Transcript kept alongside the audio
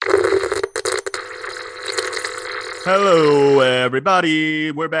Hello,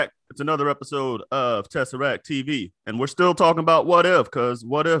 everybody. We're back. It's another episode of Tesseract TV, and we're still talking about what if, because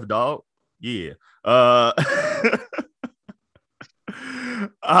what if, dog? Yeah. Uh,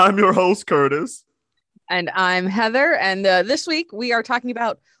 I'm your host, Curtis. And I'm Heather. And this week we are talking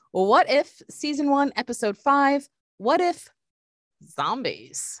about What If Season 1, Episode 5, What If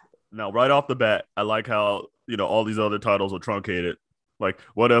Zombies? Now, right off the bat, I like how, all these other titles are truncated. Like,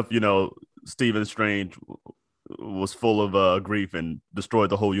 what if, Stephen Strange was full of grief and destroyed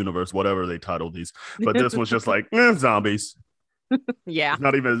the whole universe, whatever they titled these. But this one's just like, zombies. Yeah. It's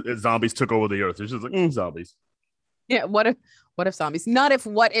not even zombies took over the earth. It's just like, zombies. Yeah. What if zombies? Not if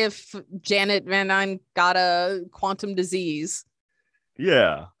what if Janet Van Dyne got a quantum disease?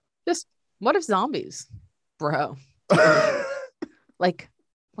 Yeah. Just what if zombies, bro? Like,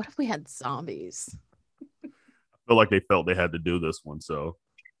 what if we had zombies? I feel like they felt they had to do this one. So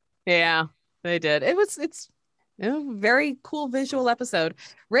yeah, they did. It's very cool visual episode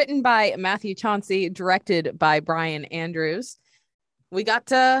written by Matthew Chauncey, directed by Brian Andrews. We got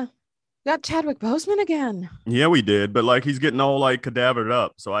Chadwick Boseman again. Yeah, we did, but like he's getting all like cadavered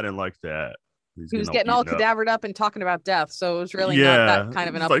up, so I didn't like that. He was getting all cadavered up and talking about death, so it was really not that kind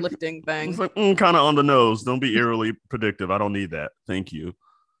of an uplifting thing. It's like kind of on the nose. Don't be eerily predictive. I don't need that. Thank you.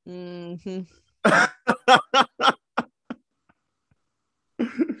 Mm-hmm.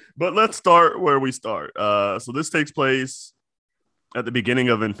 But let's start where we start. So this takes place at the beginning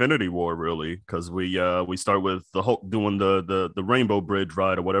of Infinity War, really, because we start with the Hulk doing the Rainbow Bridge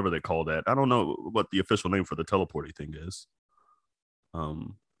ride or whatever they call that. I don't know what the official name for the teleporting thing is.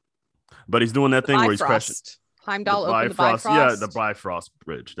 But he's doing that thing where he's crashing. Heimdall opened the Bifrost. Yeah, the Bifrost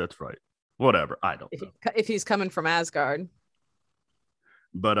Bridge. That's right. Whatever. I don't know. If he's coming from Asgard.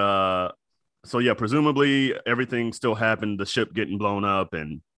 But so yeah, presumably everything still happened. The ship getting blown up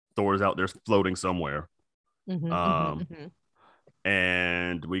and Thor's out there floating somewhere.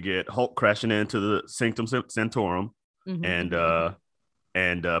 And we get Hulk crashing into the Sanctum Sanctorum, but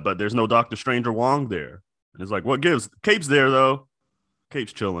there's no Doctor Strange or Wong there. And it's like, what gives? Cape's there though.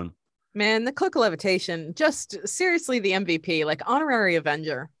 Cape's chilling. Man, the Cloak of Levitation, just seriously the MVP, like honorary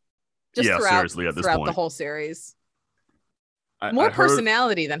Avenger. Just seriously at this point. The whole series. More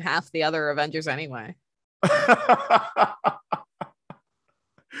personality than half the other Avengers anyway.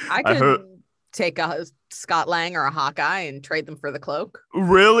 I could take a Scott Lang or a Hawkeye and trade them for the cloak.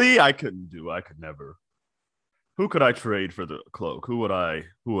 Really? I could never. Who could I trade for the cloak? Who would I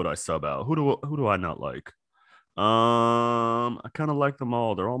sub out? Who do I not like? I kind of like them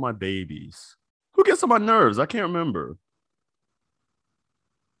all. They're all my babies. Who gets on my nerves? I can't remember.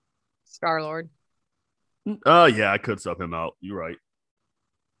 Star-Lord. Yeah, I could sub him out. You're right.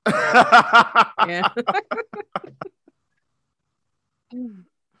 Yeah.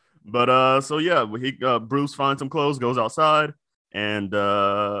 But so yeah, Bruce finds some clothes, goes outside, and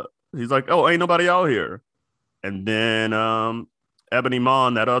he's like, "Oh, ain't nobody out here." And then Ebony Maw,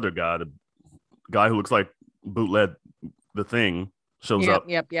 that other guy, the guy who looks like bootleg the Thing, shows up.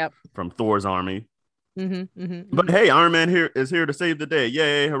 Yep. From Thor's army. But hey, Iron Man is here to save the day.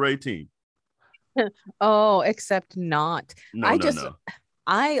 Yay, hooray, team. Oh, except not. No.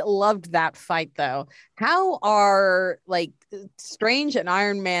 I loved that fight though. How are like Strange and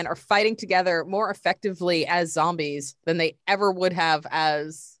Iron Man are fighting together more effectively as zombies than they ever would have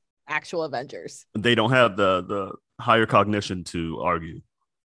as actual Avengers. They don't have the higher cognition to argue.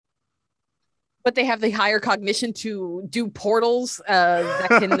 But they have the higher cognition to do portals that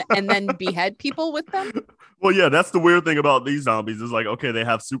can and then behead people with them. Well, yeah, that's the weird thing about these zombies is like, okay, they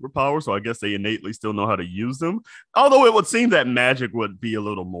have superpowers, so I guess they innately still know how to use them. Although it would seem that magic would be a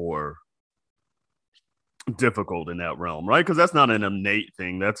little more difficult in that realm, right? Because that's not an innate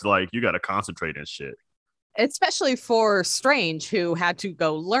thing. That's like you got to concentrate and shit. Especially for Strange, who had to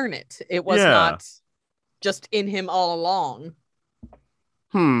go learn it. It was not just in him all along.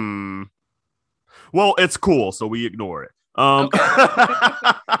 Well, it's cool, so we ignore it. Okay.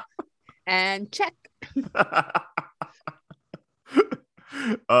 And check.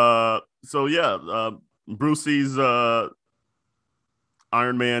 Bruce sees Iron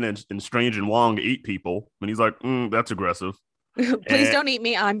Man and Strange and Wong eat people, and he's like, "That's aggressive." Please don't eat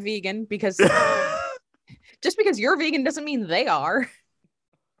me. I'm vegan because just because you're vegan doesn't mean they are.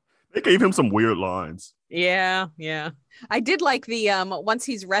 They gave him some weird lines. Yeah. I did like the once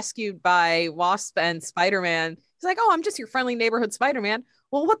he's rescued by Wasp and Spider-Man, he's like, "Oh, I'm just your friendly neighborhood Spider-Man."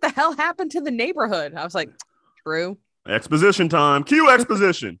 Well, what the hell happened to the neighborhood? I was like, true. Exposition time. Cue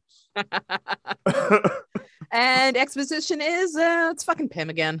exposition. And exposition is it's fucking Pym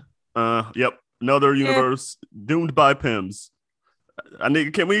again. Yep. Another universe doomed by Pyms. I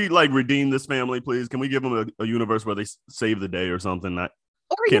need. Can we like redeem this family, please? Can we give them a universe where they save the day or something? I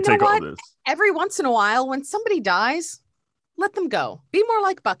Or you can't know take all what? this. Every once in a while, when somebody dies, let them go. Be more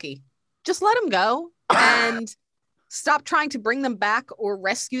like Bucky. Just let them go and stop trying to bring them back or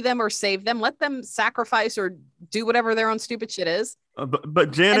rescue them or save them. Let them sacrifice or do whatever their own stupid shit is.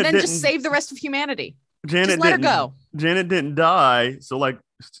 But Janet and then didn't. just save the rest of humanity. Janet just let her didn't. go. Janet didn't die, so like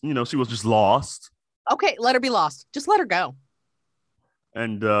she was just lost. Okay, let her be lost. Just let her go.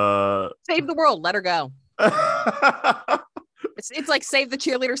 And save the world. Let her go. It's like save the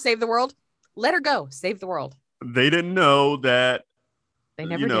cheerleader, save the world. Let her go. Save the world. They didn't know that. They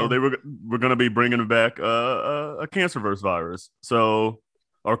never they were going to be bringing back a cancerverse virus. So,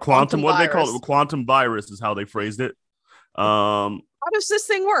 or quantum what do they call it? Quantum virus is how they phrased it. How does this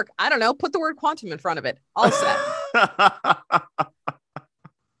thing work? I don't know. Put the word quantum in front of it. All set.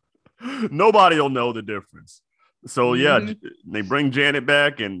 Nobody will know the difference. So they bring Janet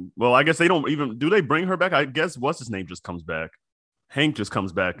back, and well, I guess they don't even do they bring her back? I guess what's his name just comes back. Hank just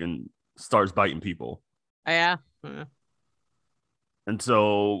comes back and starts biting people. Yeah. And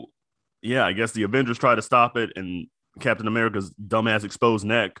so, I guess the Avengers try to stop it, and Captain America's dumbass exposed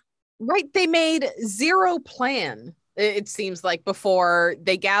neck. Right. They made zero plan, it seems like, before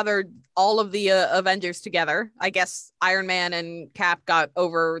they gathered all of the Avengers together. I guess Iron Man and Cap got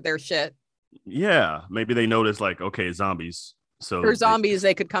over their shit. Yeah. Maybe they noticed, like, okay, zombies. So for zombies,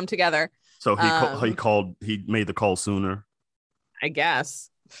 they could come together. So he made the call sooner. I guess.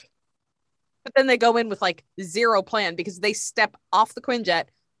 But then they go in with like zero plan because they step off the Quinjet.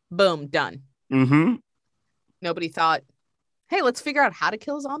 Boom, done. Mm-hmm. Nobody thought, hey, let's figure out how to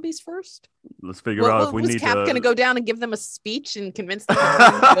kill zombies first. Let's figure out if we was need Cap going to go down and give them a speech and convince them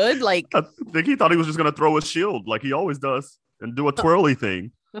it's good? Like, I think he thought he was just going to throw a shield like he always does and do a twirly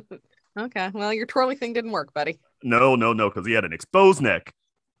thing. Okay, well, your twirly thing didn't work, buddy. No, because he had an exposed neck,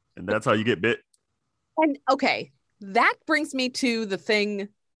 and that's how you get bit. And okay, that brings me to the thing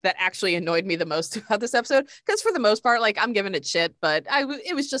that actually annoyed me the most about this episode, because for the most part, like, I'm giving it shit, but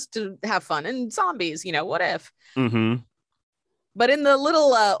it was just to have fun and zombies, what if? Mm-hmm. But in the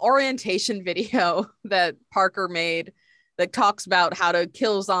little orientation video that Parker made that talks about how to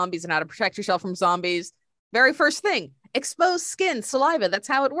kill zombies and how to protect yourself from zombies, very first thing, exposed skin, saliva, that's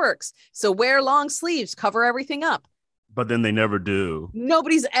how it works. So wear long sleeves, cover everything up. But then they never do.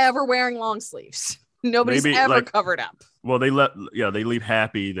 Nobody's ever wearing long sleeves. Nobody's ever covered up. Well, they leave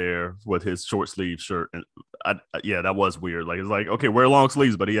Happy there with his short sleeve shirt, and that was weird. Like, it's like, okay, wear long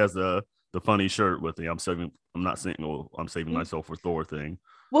sleeves, but he has the funny shirt with the I'm saving myself for Thor thing.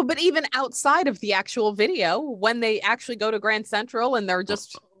 Well, but even outside of the actual video, when they actually go to Grand Central and they're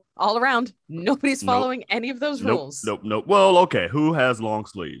just all around, nobody's following any of those rules. Nope. Well, okay, who has long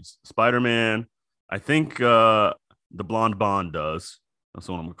sleeves? Spider-Man. I think the blonde Bond does. That's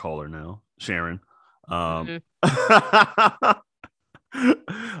what I'm gonna call her now, Sharon. Okoye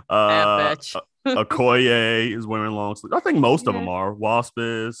is wearing long sleeves. I think most of them are. Wasp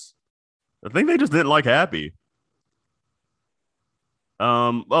is. I think they just didn't like Happy.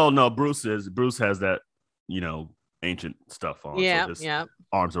 Oh no, Bruce is. Bruce has that, ancient stuff on. Yeah, so his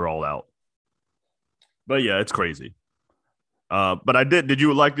arms are all out. But yeah, it's crazy. But did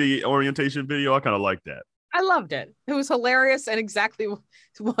you like the orientation video? I kind of liked that. I loved it. It was hilarious and exactly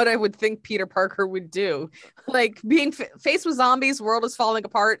what I would think Peter Parker would do. Like, being faced with zombies, world is falling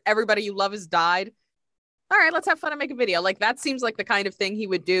apart, everybody you love has died. All right, let's have fun and make a video. Like, that seems like the kind of thing he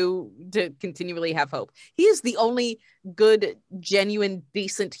would do to continually have hope. He is the only good, genuine,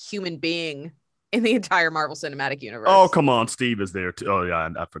 decent human being in the entire Marvel Cinematic Universe. Oh, come on. Steve is there too. Oh, yeah.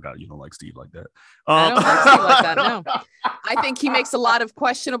 I forgot you don't like Steve like that. I don't like Steve like that, no. I think he makes a lot of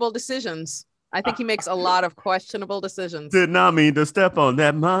questionable decisions. Did not mean to step on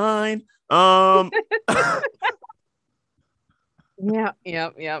that mine. Yeah.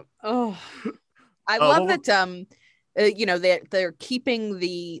 Oh, I love that. They're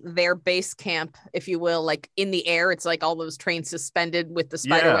keeping their base camp, if you will, like in the air. It's like all those trains suspended with the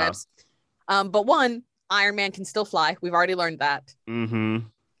spider webs. But one, Iron Man can still fly. We've already learned that. Mm-hmm.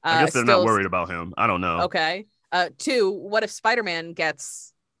 I guess they're not worried about him. I don't know. Okay. Two, what if Spider-Man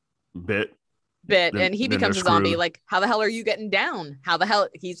gets bit and he becomes a zombie? Like, how the hell are you getting down? How the hell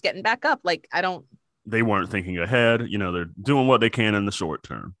he's getting back up? Like, I don't. They weren't thinking ahead. They're doing what they can in the short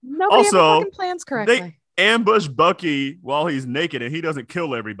term. Nobody ever fucking plans correctly. They ambush Bucky while he's naked and he doesn't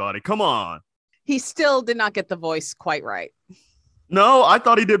kill everybody. Come on. He still did not get the voice quite right. No, I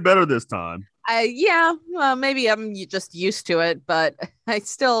thought he did better this time. Maybe I'm just used to it, but I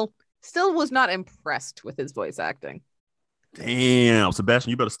still was not impressed with his voice acting. Damn, Sebastian,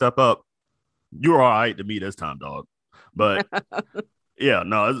 you better step up. You're all right to me this time, dog. But yeah,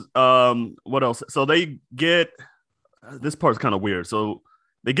 no. What else? So they get this part's kind of weird. So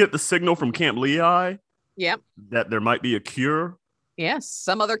they get the signal from Camp Lehigh Yep. that there might be a cure. Yes.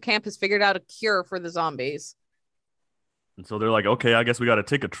 Some other camp has figured out a cure for the zombies. And so they're like, okay, I guess we got to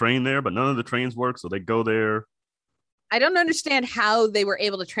take a train there, but none of the trains work. So they go there. I don't understand how they were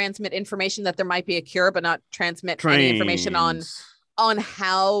able to transmit information that there might be a cure, but not transmit any information Trains. on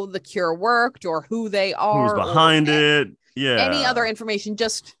how the cure worked or who they Who's are or behind it? any other Yeah. information.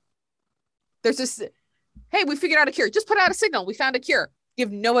 Just there's this, hey, we figured out a cure. Just put out a signal. We found a cure.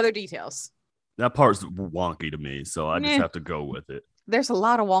 Give no other details. That part's wonky to me. So I just Meh. have to go with it. There's a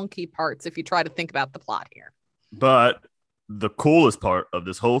lot of wonky parts if you try to think about the plot here. But the coolest part of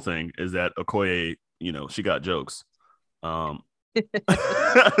this whole thing is that Okoye, she got jokes. She's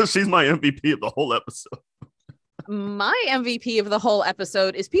my MVP of the whole episode. My MVP of the whole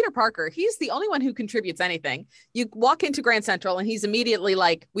episode is Peter Parker. He's the only one who contributes anything. You walk into Grand Central and he's immediately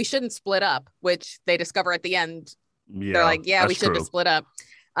like, we shouldn't split up, which they discover at the end. Yeah, They're like, yeah, we that's should true. have split up.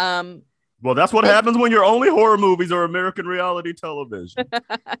 Well, that's what happens when your only horror movies are American reality television.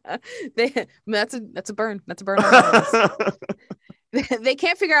 That's a burn. That's a burn. On they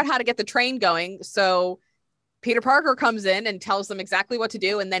can't figure out how to get the train going. So Peter Parker comes in and tells them exactly what to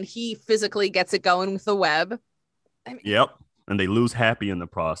do. And then he physically gets it going with the web. I mean, Yep. And they lose Happy in the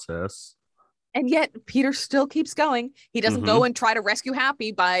process. and yet Peter still keeps going. He doesn't go and try to rescue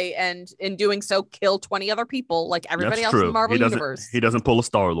Happy and in doing so kill 20 other people like everybody else in the Marvel universe. He doesn't pull a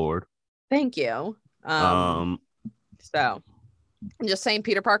Star-Lord. Thank you. So I'm just saying,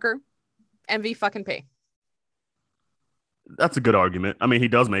 Peter Parker, MV fucking P. That's a good argument. I mean, he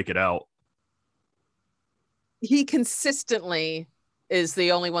does make it out. He consistently is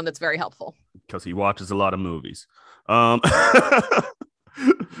the only one that's very helpful. Because he watches a lot of movies.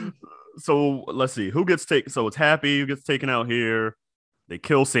 So let's see. Who gets taken? So it's Happy who gets taken out here. They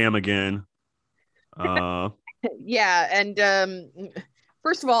kill Sam again. Yeah, and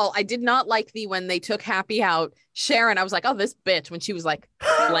first of all, I did not like when they took Happy out. Sharon, I was like, oh, this bitch, when she was like,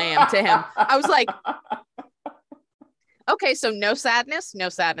 blam to him. I was like, okay, so no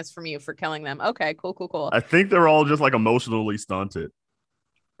sadness from you for killing them. Okay, cool. I think they're all just like emotionally stunted.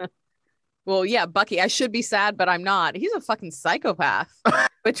 Well, yeah, Bucky, I should be sad, but I'm not. He's a fucking psychopath. I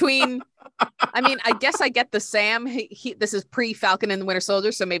mean, I guess I get the Sam. This is pre-Falcon and the Winter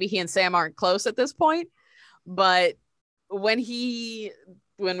Soldier, so maybe he and Sam aren't close at this point. But when we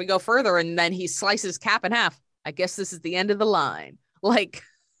go further and then he slices Cap in half, I guess this is the end of the line. Like,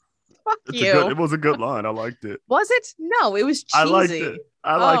 fuck you. It was a good line. I liked it. Was it? No, it was cheesy.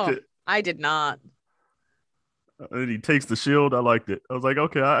 I liked it. I did not. And he takes the shield. I liked it. I was like,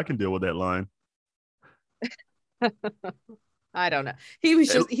 okay, I can deal with that line. I don't know.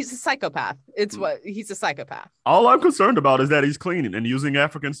 He's a psychopath. He's a psychopath. All I'm concerned about is that he's cleaning and using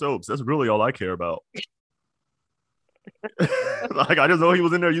African soaps. That's really all I care about. Like, I just know he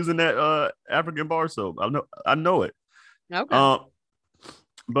was in there using that African bar soap. I know it. Okay.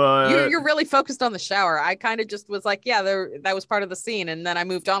 But you're really focused on the shower. I kind of just was like, yeah, that was part of the scene, and then I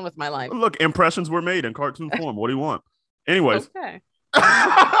moved on with my life. Look, impressions were made in cartoon form. What do you want? Anyways. Okay.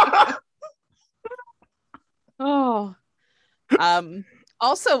 Oh.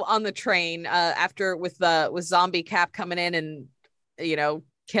 Also on the train, after with Zombie Cap coming in and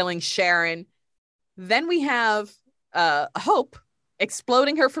killing Sharon, then we have Hope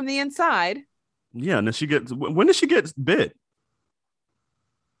exploding her from the inside. Yeah, and then when did she get bit?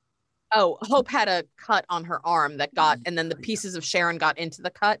 Oh, Hope had a cut on her arm and then the pieces of Sharon got into the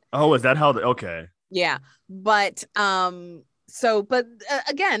cut. Oh, is that how okay. Yeah. But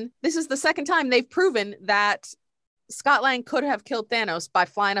again, this is the second time they've proven that Scott Lang could have killed Thanos by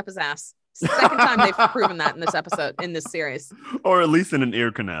flying up his ass. Second time they've proven that in this series. Or at least in an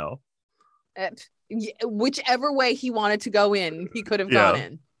ear canal. Whichever way he wanted to go in, he could have gone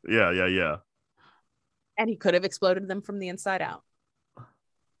in. Yeah. And he could have exploded them from the inside out.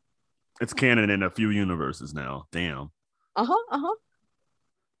 It's canon in a few universes now. Damn.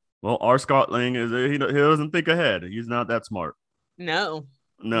 Well, our Scott Lang he doesn't think ahead. He's not that smart. No.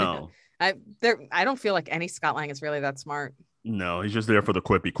 I don't feel like any Scott Lang is really that smart. No, he's just there for the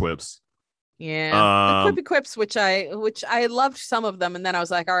quippy quips. Yeah, the quippy quips, which I loved some of them, and then I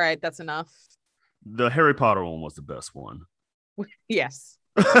was like, all right, that's enough. The Harry Potter one was the best one. Yes.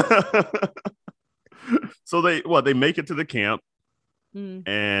 So they make it to the camp.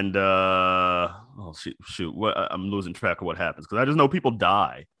 And shoot, I'm losing track of what happens because I just know people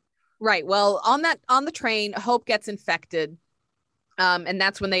die. Right. Well, on the train, Hope gets infected, and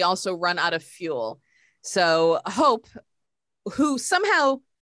that's when they also run out of fuel. So Hope, who somehow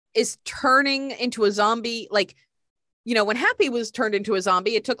is turning into a zombie, like when Happy was turned into a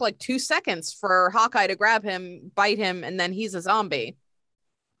zombie, it took like 2 seconds for Hawkeye to grab him, bite him, and then he's a zombie.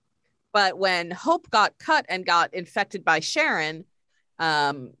 But when Hope got cut and got infected by Sharon,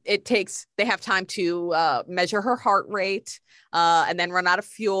 they have time to measure her heart rate and then run out of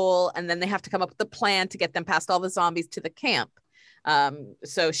fuel. And then they have to come up with a plan to get them past all the zombies to the camp.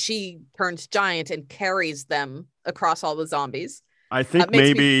 So she turns giant and carries them across all the zombies. I think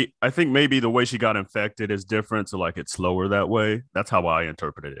maybe the way she got infected is different, so like it's slower that way. That's how I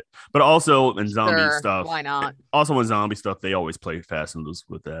interpreted it. But also in zombie stuff, why not? Also in zombie stuff, they always play fast and loose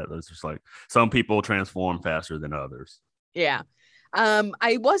with that. It's just like some people transform faster than others. Yeah.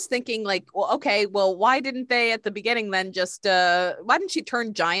 I was thinking like, well, okay, well, why didn't they at the beginning then just why didn't she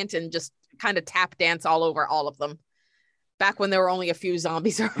turn giant and just kind of tap dance all over all of them back when there were only a few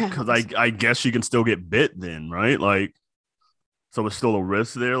zombies around? Because I guess she can still get bit then, right? Like, so it's still a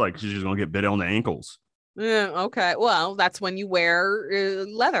risk there. Like she's just gonna get bit on the ankles. Yeah, okay. Well, that's when you wear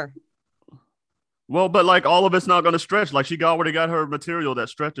leather. Well, but like all of it's not gonna stretch. Like she already got her material that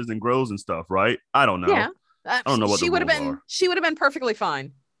stretches and grows and stuff, right? I don't know. Yeah. I don't know what she would have been. She would have been perfectly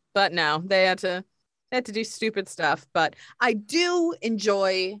fine, but no, they had to do stupid stuff. But I do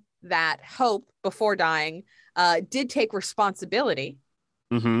enjoy that Hope, before dying, did take responsibility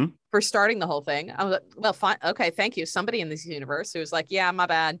for starting the whole thing. I was like, well, fine, okay, thank you. Somebody in this universe who was like, yeah, my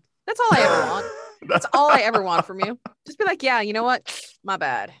bad. That's all I ever want. That's all I ever want from you. Just be like, yeah, you know what? My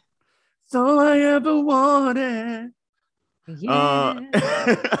bad. That's all I ever wanted. Yeah.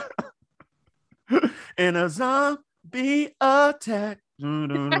 In a zombie attack.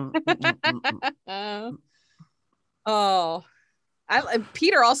 Oh,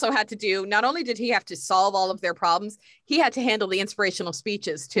 Peter also had to do, not only did he have to solve all of their problems, he had to handle the inspirational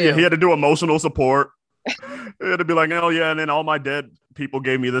speeches too. Yeah, he had to do emotional support. He had to be like, oh yeah, and then all my dead people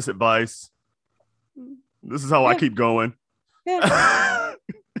gave me this advice. This is how I keep going. Yeah.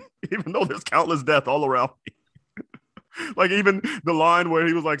 Even though there's countless death all around me. Like even the line where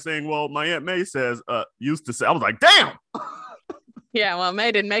he was like saying, well, my Aunt May says, used to say, I was like, damn. Yeah, well,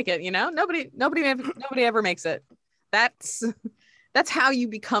 May didn't make it, nobody ever makes it. That's how you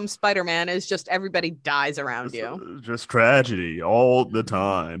become Spider-Man, is just everybody dies around you. Just tragedy all the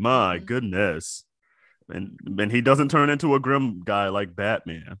time. My goodness. And he doesn't turn into a grim guy like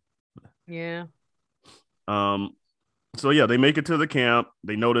Batman. Yeah. So yeah, they make it to the camp.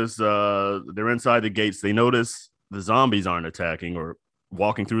 They notice they're inside the gates. They notice the zombies aren't attacking or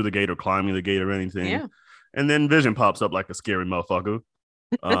walking through the gate or climbing the gate or anything. Yeah. And then Vision pops up like a scary motherfucker.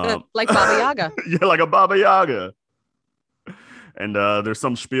 Like Baba Yaga. Yeah, like a Baba Yaga. And there's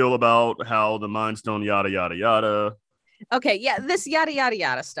some spiel about how the Mind Stone, yada, yada, yada. Okay, yeah, this yada, yada,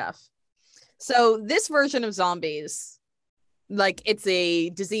 yada stuff. So this version of zombies, like it's a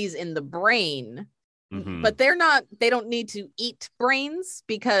disease in the brain, but they don't need to eat brains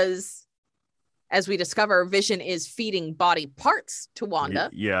because, as we discover, Vision is feeding body parts to Wanda.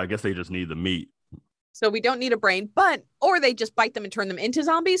 Yeah, I guess they just need the meat. So we don't need a brain, or they just bite them and turn them into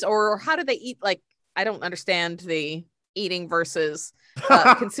zombies, or how do they eat? Like, I don't understand the eating versus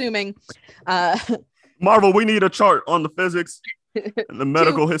consuming. Marvel, we need a chart on the physics and the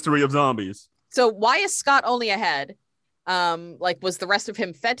medical history of zombies. So why is Scott only a head? Like, was the rest of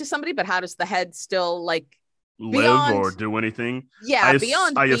him fed to somebody? But how does the head still like live or do anything? Yeah, I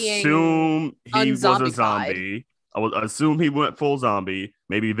assume he was a zombie. I assume he went full zombie.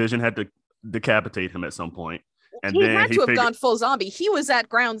 Maybe Vision had to decapitate him at some point, and he had to have gone full zombie. He was at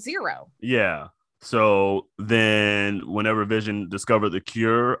ground zero. Yeah. So then, whenever Vision discovered the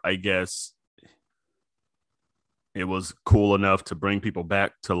cure, I guess it was cool enough to bring people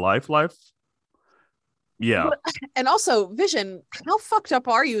back to life. Yeah. And also, Vision, how fucked up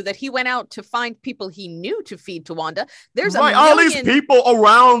are you that he went out to find people he knew to feed to Wanda? There's all these people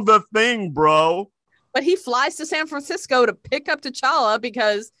around the thing, bro. But he flies to San Francisco to pick up T'Challa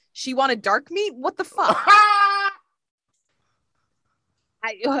because she wanted dark meat? What the fuck?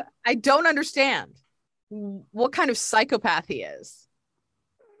 I don't understand what kind of psychopath he is.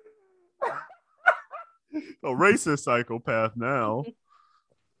 A racist psychopath now.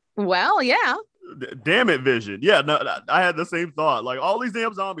 Well, yeah. Damn it, Vision. Yeah, no, I had the same thought. Like all these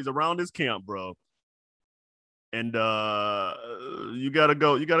damn zombies around this camp, bro. And you gotta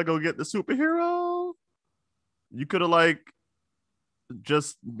go get the superhero. You could have like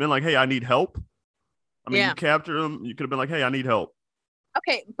just been like, hey, I need help. I mean, you captured him. You could have been like, hey, I need help.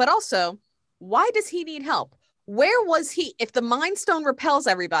 Okay, but also, why does he need help? Where was he? If the Mind Stone repels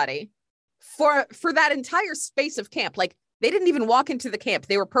everybody for that entire space of camp, like they didn't even walk into the camp.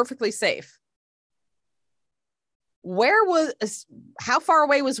 They were perfectly safe. how far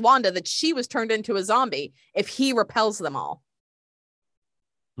away was Wanda that she was turned into a zombie if he repels them all?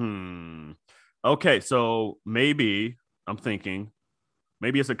 Okay, so maybe I'm thinking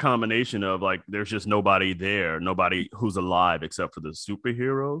maybe it's a combination of like there's just nobody there, nobody who's alive except for the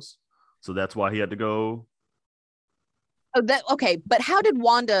superheroes. So that's why he had to go. Oh, okay, but how did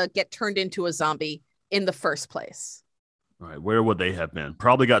Wanda get turned into a zombie in the first place? All right, where would they have been?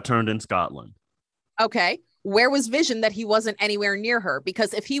 Probably got turned in Scotland. Okay, where was Vision that he wasn't anywhere near her?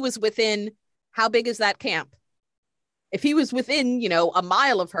 Because if he was within, how big is that camp? If he was within, a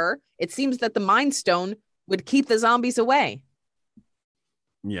mile of her, it seems that the Mind Stone would keep the zombies away.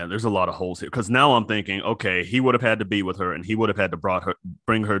 Yeah, there's a lot of holes here because now I'm thinking, okay, he would have had to be with her and he would have had to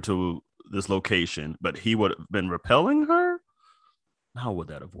bring her to this location, but he would have been repelling her. How would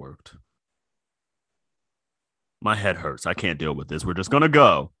that have worked? My head hurts. I can't deal with this. We're just gonna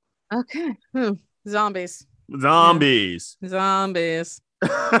go. Okay. Zombies. Zombies. Yeah. Zombies.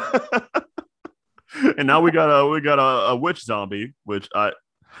 And now we got a witch zombie, which I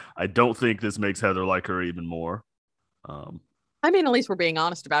don't think this makes Heather like her even more. I mean, at least we're being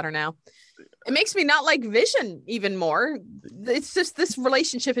honest about her now. It makes me not like Vision even more. It's just this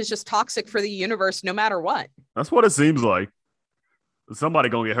relationship is just toxic for the universe no matter what. That's what it seems like. Somebody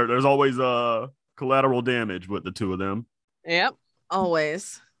gonna get hurt. There's always collateral damage with the two of them. Yep,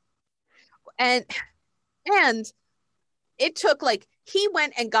 always. And it took he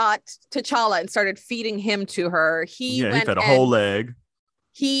went and got T'Challa and started feeding him to her. He fed a whole leg.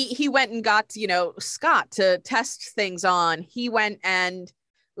 He went and got, Scott to test things on. He went and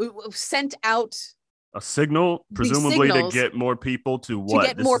sent out a signal, presumably to get more people to what? To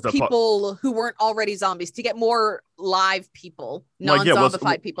get more people who weren't already zombies, to get more live people,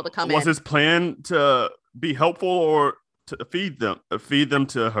 non-zombified people to come in. Was his plan to be helpful or to feed them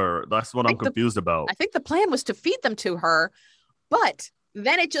to her? That's what I'm confused about. I think the plan was to feed them to her, but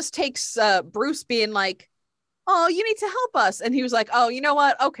then it just takes Bruce being like, oh, you need to help us. And he was like, oh, you know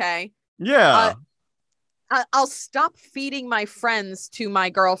what? Okay. Yeah. I'll stop feeding my friends to my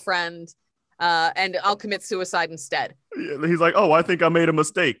girlfriend and I'll commit suicide instead. He's like, oh, I think I made a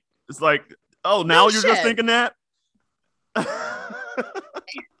mistake. It's like, oh, now you're just thinking that?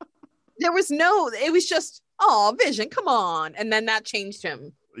 It was just, oh, Vision, come on. And then that changed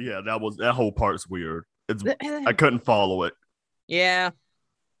him. Yeah, that whole part's weird. I couldn't follow it. Yeah.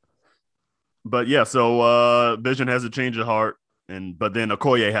 But yeah, so Vision has a change of heart, but then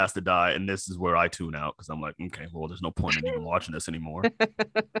Okoye has to die, and this is where I tune out because I'm like, okay, well, there's no point in even watching this anymore.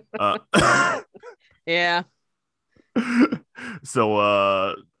 Yeah.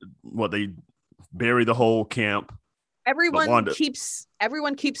 So they bury the whole camp. Everyone keeps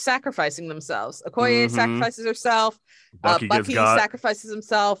sacrificing themselves. Okoye sacrifices herself. Bucky sacrifices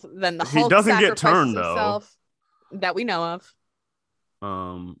himself. Then the Hulk doesn't get turned himself, though. That we know of.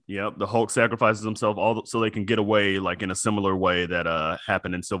 The Hulk sacrifices himself so they can get away, like in a similar way that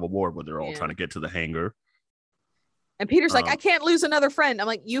happened in Civil War, where they're all trying to get to the hangar. And Peter's like, I can't lose another friend. I'm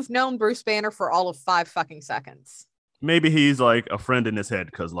like, you've known Bruce Banner for all of 5 fucking seconds. Maybe he's like a friend in his head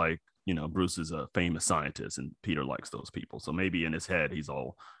because, Bruce is a famous scientist and Peter likes those people. So maybe in his head, he's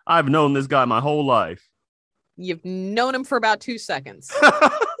all, I've known this guy my whole life. You've known him for about 2 seconds.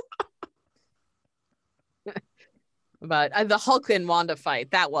 But the Hulk and Wanda fight,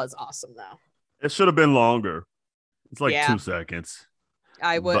 that was awesome, though. It should have been longer. It's like 2 seconds.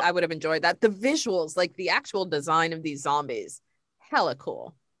 I would have enjoyed that. The visuals, like the actual design of these zombies, hella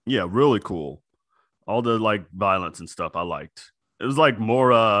cool. Yeah, really cool. All the violence and stuff I liked. It was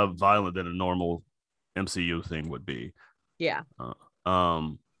more violent than a normal MCU thing would be. Yeah.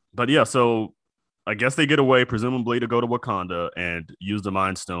 But yeah, so I guess they get away, presumably to go to Wakanda and use the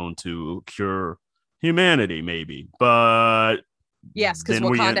Mind Stone to cure humanity, maybe. But yes, because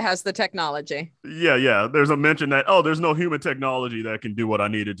Wakanda has the technology. Yeah. There's a mention that, there's no human technology that can do what I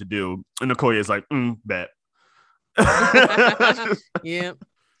needed to do. And Okoye is like, bet. Yeah.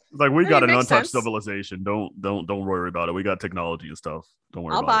 It's like, we got an untouched civilization. Don't worry about it. We got technology and stuff. Don't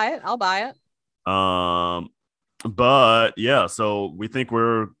worry about it. I'll buy it. But yeah, so we think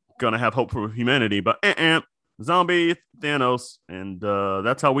we're gonna have hope for humanity, but zombie Thanos, and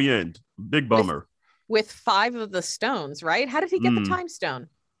that's how we end. Big bummer. With 5 of the stones, right? How did he get the time stone?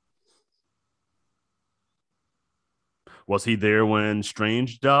 Was he there when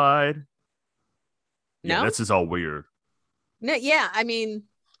Strange died? No, yeah, this is all weird. No, yeah, I mean,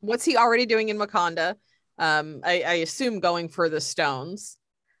 what's he already doing in Wakanda? I assume going for the stones.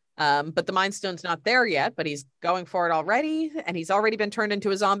 But the Mind Stone's not there yet, but he's going for it already, and he's already been turned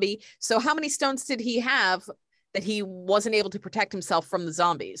into a zombie. So how many stones did he have that he wasn't able to protect himself from the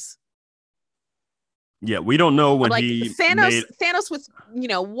zombies? Yeah, we don't know when Like he Thanos, made. Thanos with,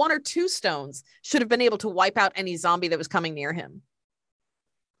 one or two stones should have been able to wipe out any zombie that was coming near him.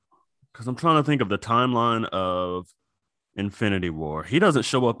 Because I'm trying to think of the timeline of Infinity War. He doesn't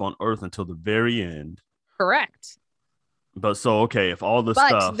show up on Earth until the very end. Correct. But so okay, if all the But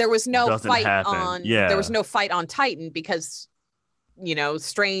stuff there was no doesn't fight happen, on yeah, there was no fight on Titan because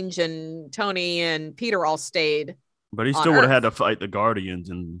Strange and Tony and Peter all stayed but he on still would have had Earth. to fight the Guardians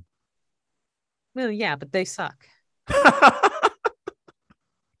and. Well, yeah, but they suck. I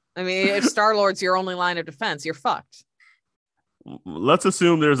mean, if Star-Lord's your only line of defense, you're fucked. Let's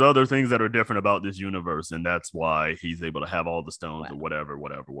assume there's other things that are different about this universe, and that's why he's able to have all the stones or whatever.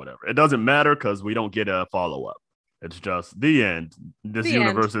 It doesn't matter because we don't get a follow-up. It's just the end. This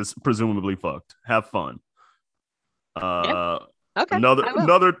universe is presumably fucked. Have fun. Yeah. Okay. Another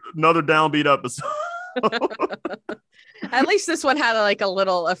downbeat episode. At least this one had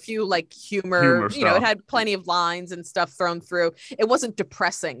a few humor stuff. It had plenty of lines and stuff thrown through. It wasn't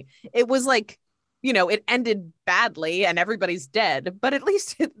depressing. It was it ended badly and everybody's dead, but at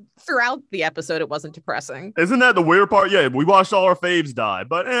least throughout the episode, it wasn't depressing. Isn't that the weird part? Yeah, we watched all our faves die,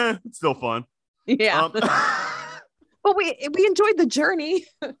 but it's still fun. Yeah. But we enjoyed the journey.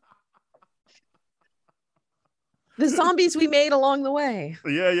 The zombies we made along the way.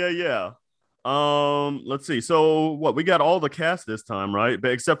 Yeah. Let's see. So what, we got all the cast this time, right? But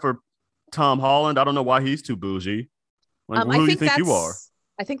except for Tom Holland. I don't know why he's too bougie. Who do you think you are?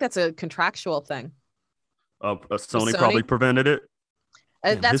 I think that's a contractual thing. Sony probably prevented it.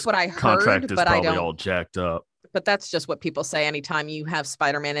 That's what I heard. Contract is but probably I don't. all jacked up. But that's just what people say anytime you have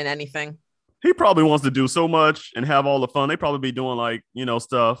Spider-Man in anything. He probably wants to do so much and have all the fun. They probably be doing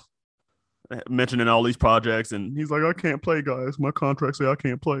stuff, mentioning all these projects, and he's like, I can't play, guys. My contract say I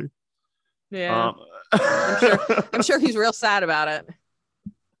can't play. Yeah. I'm sure he's real sad about it.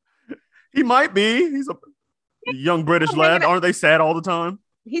 He might be. He's a young British lad. Aren't they sad all the time?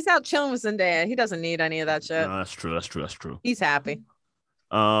 He's out chilling with Zendaya. He doesn't need any of that shit. No, that's true. He's happy.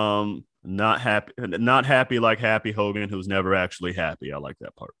 Not happy like Happy Hogan, who's never actually happy. I like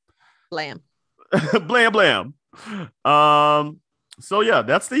that part. Blam. Blam. So yeah,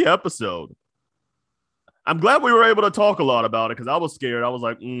 that's the episode. I'm glad we were able to talk a lot about it because I was scared. I was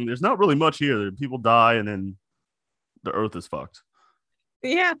like, there's not really much here. People die and then the Earth is fucked.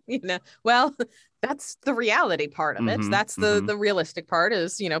 Yeah, well, that's the reality part of it. That's the realistic part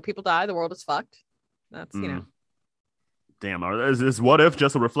is, people die, the world is fucked. That's, Damn, is this What If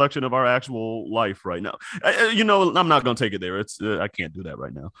just a reflection of our actual life right now? I'm not going to take it there. I can't do that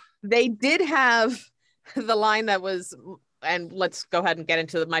right now. They did have the line that was, and let's go ahead and get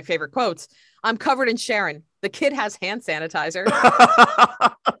into my favorite quotes. I'm covered in Sharon. The kid has hand sanitizer.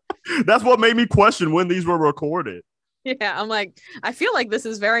 That's what made me question when these were recorded. Yeah, I'm like, I feel like this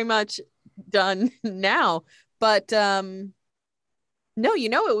is very much done now. But no,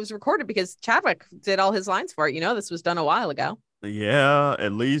 it was recorded because Chadwick did all his lines for it. This was done a while ago. Yeah,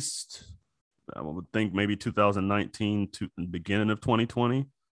 at least I would think maybe 2019 to the beginning of 2020.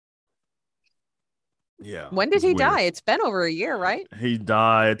 Yeah. When did he die? It's been over a year, right? He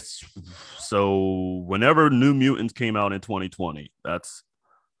died. So whenever New Mutants came out in 2020, that's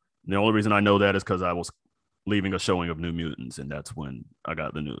the only reason I know that is because I was leaving a showing of New Mutants, and that's when I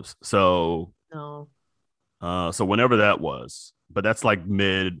got the news. So, so whenever that was, but that's like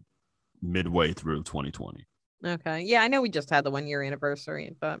midway through 2020. Okay. Yeah, I know we just had the 1 year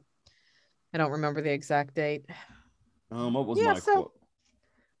anniversary, but I don't remember the exact date. What was my quote?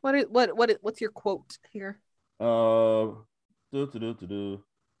 What's your quote here?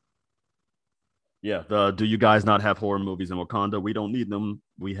 Yeah, do you guys not have horror movies in Wakanda? We don't need them.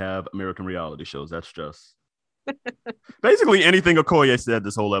 We have American reality shows. That's just basically anything Okoye said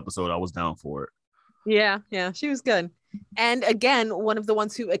this whole episode. I was down for it. Yeah, she was good. And again, one of the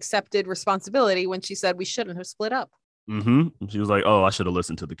ones who accepted responsibility when she said we shouldn't have split up. She was like, "Oh, I should have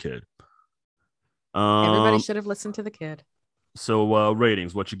listened to the kid." Everybody should have listened to the kid. So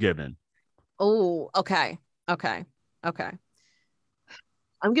ratings, what you giving? Oh, okay. I'm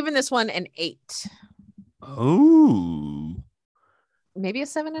giving this one an 8. Oh, maybe a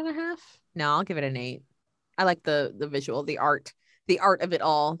 7.5. No, I'll give it an 8. I like the visual, the art of it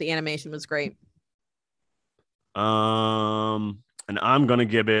all. The animation was great. And I'm gonna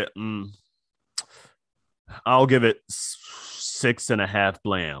give it. I'll give it 6.5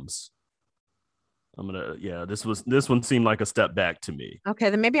 blams. This one seemed like a step back to me.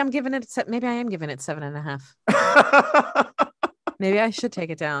 Okay, then maybe I am giving it 7.5. Maybe I should take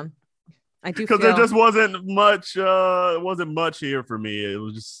it down. I do, because there just wasn't much. Wasn't much here for me. It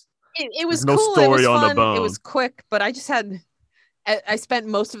was just it was no cool. story it was on fun. the bone. It was quick, but I just had I spent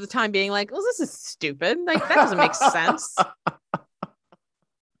most of the time being like, well, this is stupid. Like, that doesn't make sense.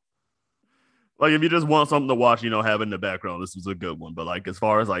 Like, if you just want something to watch, have in the background, this was a good one. But like, as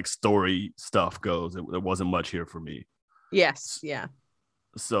far as like story stuff goes, there wasn't much here for me. Yes. Yeah.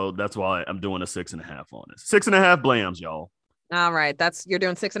 So that's why I'm doing a 6.5 on it. 6.5 blams, y'all. All right. You're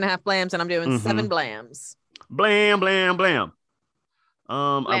doing 6.5 blams, and I'm doing 7 blams. Blam, blam, blam.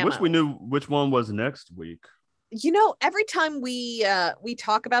 I wish we knew which one was next week. Every time we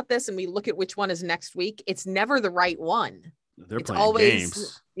talk about this and we look at which one is next week, it's never the right one. They're playing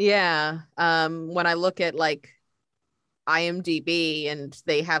games. Yeah. When I look at like IMDb and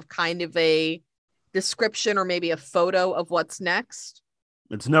they have kind of a description or maybe a photo of what's next,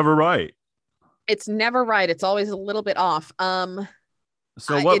 it's never right. It's never right. It's always a little bit off.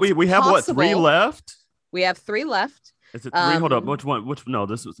 So what we have what, 3 left? We have 3 left. Is it 3? Hold up. Which one? No,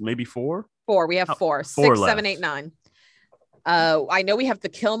 this was maybe 4. 4. We have 4. 4 6, 7, 8, 9. I know we have the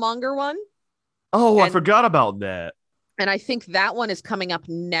Killmonger one. Oh, I forgot about that. And I think that one is coming up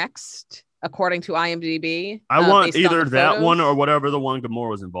next, according to IMDb. I want either that one or whatever the one Gamora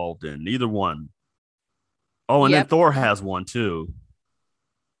was involved in. Either one. Oh, and then Thor has one too.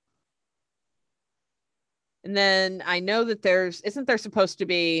 And then I know that isn't there supposed to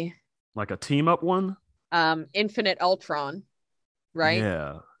be like a team up one? Infinite Ultron,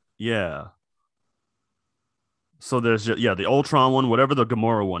 right? Yeah. So there's the Ultron one, whatever the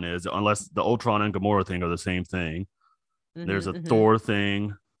Gamora one is, unless the Ultron and Gamora thing are the same thing. There's a Thor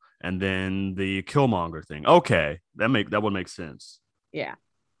thing, and then the Killmonger thing. Okay, that would make sense. Yeah.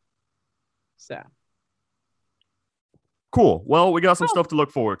 So cool. Well, we got some stuff to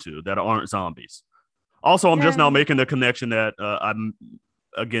look forward to that aren't zombies. Also, I'm just now making the connection that I'm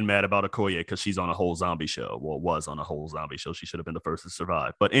again mad about Okoye because she's on a whole zombie show. Well, was on a whole zombie show. She should have been the first to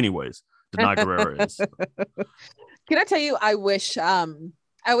survive. But anyways, Denai Guerrera is. Can I tell you? I wish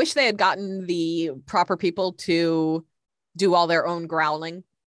they had gotten the proper people to do all their own growling.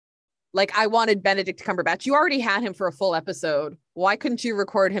 Like, I wanted Benedict Cumberbatch. You already had him for a full episode. Why couldn't you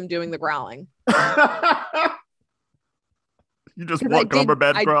record him doing the growling? You just want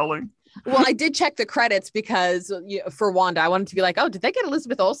Cumberbatch growling? Well, I did check the credits because for Wanda, I wanted to be like, oh, did they get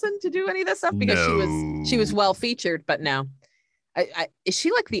Elizabeth Olsen to do any of this stuff? Because she was well featured, but no. Is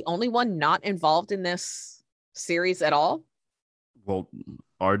she like the only one not involved in this series at all? Well,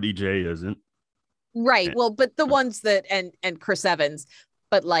 RDJ isn't. Right. Well, but the ones that and Chris Evans,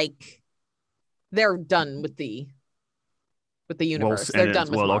 but like they're done with the universe. They're done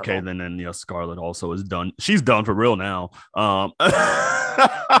with Marvel. Okay, then Scarlett also is done. She's done for real now.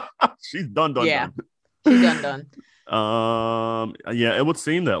 She's done. Yeah, she's done. Yeah, it would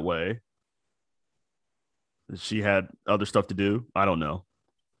seem that way. She had other stuff to do. I don't know.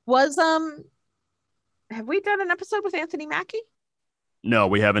 Have we done an episode with Anthony Mackie? No,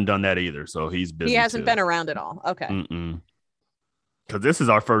 we haven't done that either. So he's busy. He hasn't been around at all. Okay. Because this is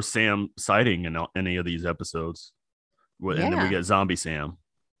our first Sam sighting in any of these episodes. And then we get Zombie Sam.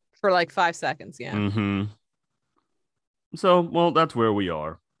 For like 5 seconds, yeah. So, well, that's where we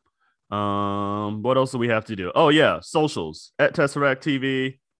are. What else do we have to do? Oh, yeah, socials. At Tesseract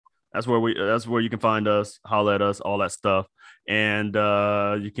TV. That's where you can find us, holler at us, all that stuff. And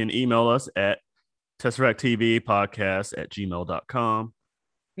you can email us at tesseracttvpodcast@gmail.com.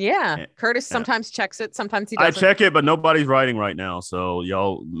 Yeah. Curtis sometimes checks it. Sometimes he doesn't. I check it, but nobody's writing right now. So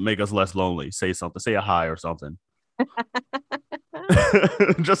y'all make us less lonely. Say something. Say a hi or something.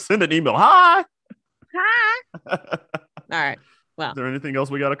 Just send an email. Hi. All right. Well, is there anything else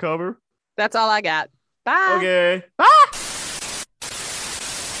we got to cover? That's all I got. Bye. Okay. Bye.